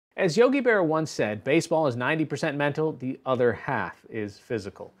As Yogi Berra once said, baseball is 90% mental, the other half is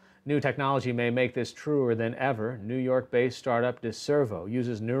physical. New technology may make this truer than ever. New York-based startup deCervo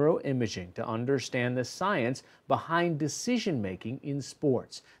uses neuroimaging to understand the science behind decision-making in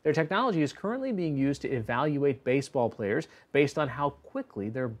sports. Their technology is currently being used to evaluate baseball players based on how quickly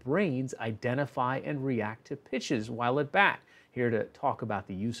their brains identify and react to pitches while at bat. Here to talk about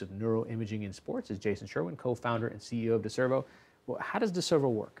the use of neuroimaging in sports is Jason Sherwin, co-founder and CEO of deCervo. Well, how does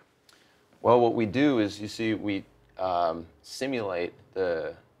deCervo work? Well, what we do is, we simulate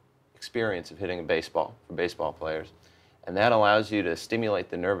the experience of hitting a baseball for baseball players, and that allows you to stimulate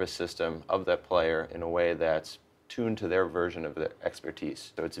the nervous system of that player in a way that's tuned to their version of the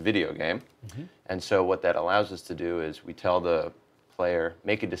expertise. So it's a video game, and so what that allows us to do is we tell the player,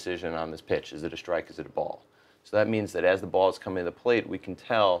 make a decision on this pitch. Is it a strike? Is it a ball? So that means that as the ball is coming to the plate, we can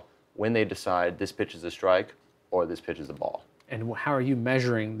tell when they decide this pitch is a strike or this pitch is a ball. And how are you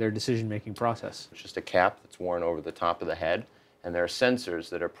measuring their decision-making process? It's just a cap that's worn over the top of the head, and there are sensors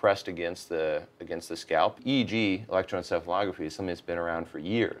that are pressed against the scalp. EEG, electroencephalography, is something that's been around for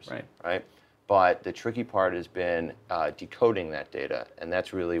years, right? But the tricky part has been decoding that data, and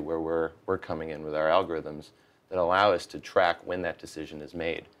that's really where we're coming in with our algorithms that allow us to track when that decision is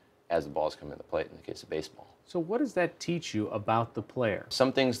made as the ball's coming to the plate in the case of baseball. So what does that teach you about the player?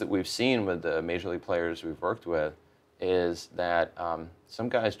 Some things that we've seen with the major league players we've worked with is that some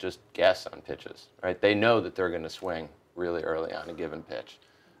guys just guess on pitches, right? They know that they're going to swing really early on a given pitch.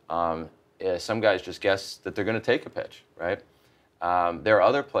 Some guys just guess that they're going to take a pitch, right? There are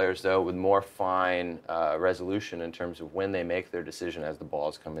other players, though, with more fine resolution in terms of when they make their decision as the ball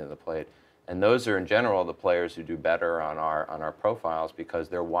is coming to the plate. And those are, in general, the players who do better on our profiles because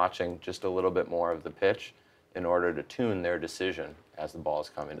they're watching just a little bit more of the pitch in order to tune their decision as the ball is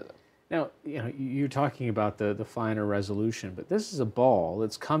coming to them. Now, you're talking about the finer resolution, but this is a ball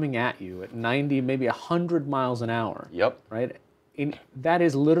that's coming at you at 90, maybe 100 miles an hour. Yep. Right? That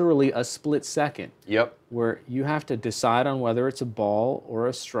is literally a split second. Yep. Where you have to decide on whether it's a ball or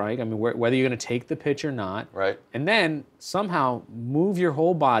a strike. I mean, whether you're going to take the pitch or not. Right. And then somehow move your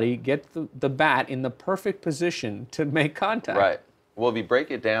whole body, get the bat in the perfect position to make contact. Right. Well, if you break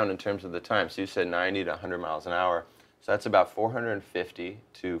it down in terms of the time, so you said 90 to 100 miles an hour, so that's about 450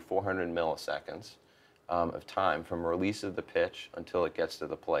 to 400 milliseconds of time from release of the pitch until it gets to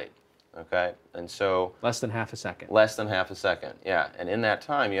the plate. Okay, and so less than half a second. Less than half a second, yeah. And in that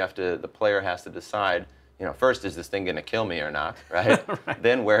time, the player has to decide, first, is this thing going to kill me or not, right? Right.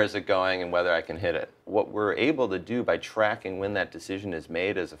 Then where is it going and whether I can hit it. What we're able to do by tracking when that decision is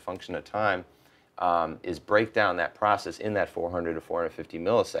made as a function of time is break down that process in that 400 to 450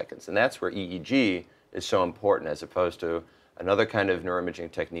 milliseconds, and that's where EEG is so important as opposed to another kind of neuroimaging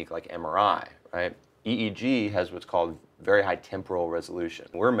technique like MRI, right? EEG has what's called very high temporal resolution.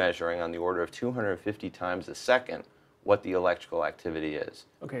 We're measuring on the order of 250 times a second what the electrical activity is.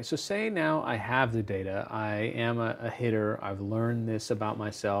 Okay, so say now I have the data, I am a hitter, I've learned this about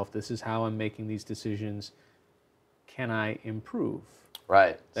myself, this is how I'm making these decisions. Can I improve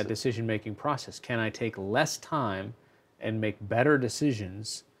that decision-making process? Can I take less time and make better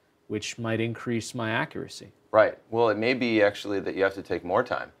decisions which might increase my accuracy? Right. Well, it may be actually that you have to take more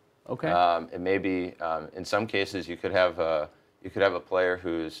time. Okay. It may be, in some cases, you could have a player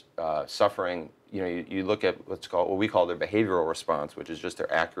who's suffering. You look at what we call their behavioral response, which is just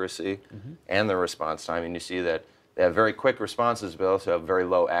their accuracy and their response time, and you see that they have very quick responses, but also have very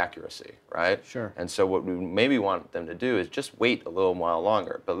low accuracy, right? Sure. And so what we maybe want them to do is just wait a little while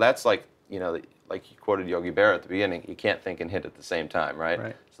longer. But that's like you quoted Yogi Berra at the beginning. You can't think and hit at the same time, right?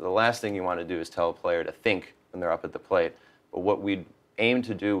 Right. So the last thing you want to do is tell a player to think when they're up at the plate. But what we aim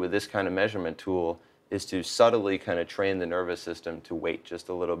to do with this kind of measurement tool is to subtly kind of train the nervous system to wait just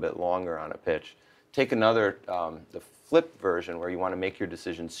a little bit longer on a pitch. Take another, the flip version where you want to make your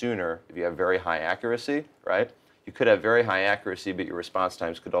decision sooner if you have very high accuracy, right? You could have very high accuracy, but your response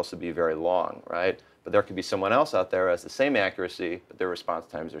times could also be very long, right? But there could be someone else out there who has the same accuracy, but their response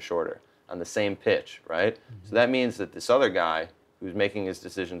times are shorter on the same pitch, right? So that means that this other guy who's making his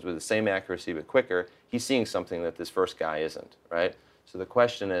decisions with the same accuracy but quicker, he's seeing something that this first guy isn't, right? So the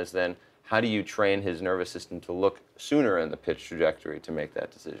question is then, how do you train his nervous system to look sooner in the pitch trajectory to make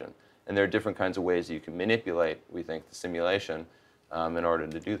that decision? And there are different kinds of ways you can manipulate, we think, the simulation in order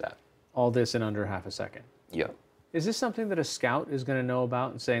to do that. All this in under half a second. Yeah. Is this something that a scout is going to know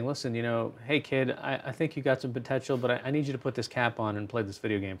about and saying, listen, hey kid, I think you got some potential, but I need you to put this cap on and play this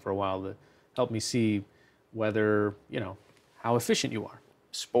video game for a while to help me see whether, how efficient you are?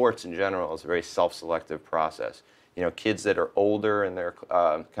 Sports in general is a very self-selective process. Kids that are older in their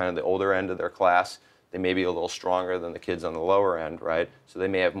kind of the older end of their class, they may be a little stronger than the kids on the lower end, right? So they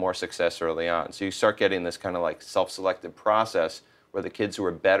may have more success early on. So you start getting this kind of like self-selective process where the kids who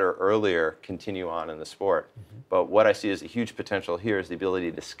are better earlier continue on in the sport. But what I see as a huge potential here is the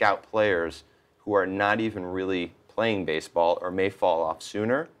ability to scout players who are not even really playing baseball or may fall off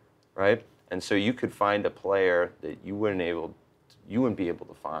sooner, right? And so you could find a player that you wouldn't be able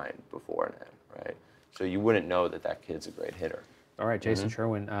to find beforehand, right? So you wouldn't know that that kid's a great hitter. All right, Jason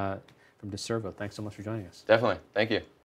Sherwin from deCervo, thanks so much for joining us. Definitely. Thank you.